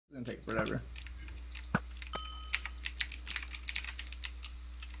gonna take forever.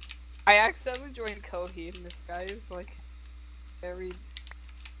 I accidentally joined Kohi, and this guy is like very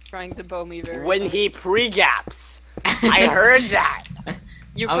trying to bow me very. When he pre-gaps, I heard that.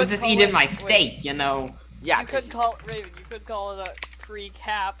 You I was could just call eating it- my wait, steak, you know. Yeah, You could call it Raven. You could call it a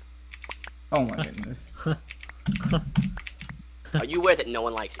pre-cap. Oh my goodness. are you aware that no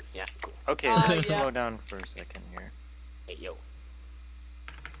one likes you? Yeah, cool. Okay, Yeah. let's slow down for a second here. Hey, yo.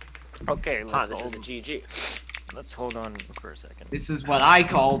 Okay, Huh, let's this is hold, a GG. let's hold on for a second. This is what I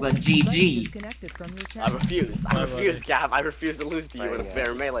call the GG. Disconnected from your I channel. refuse. I refuse, Gab. I refuse to lose to you in a Bye, fair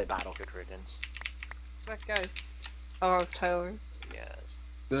guys. melee battle. Good riddance. That guy's. Oh, it was Tyler. Yes.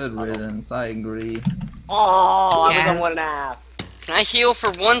 Good riddance, I agree. Oh, I was on Yes. 1.5. Can I heal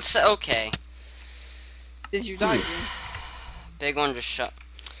for once? Okay. Did you die? Jim? Big one just shot.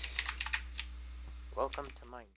 Welcome to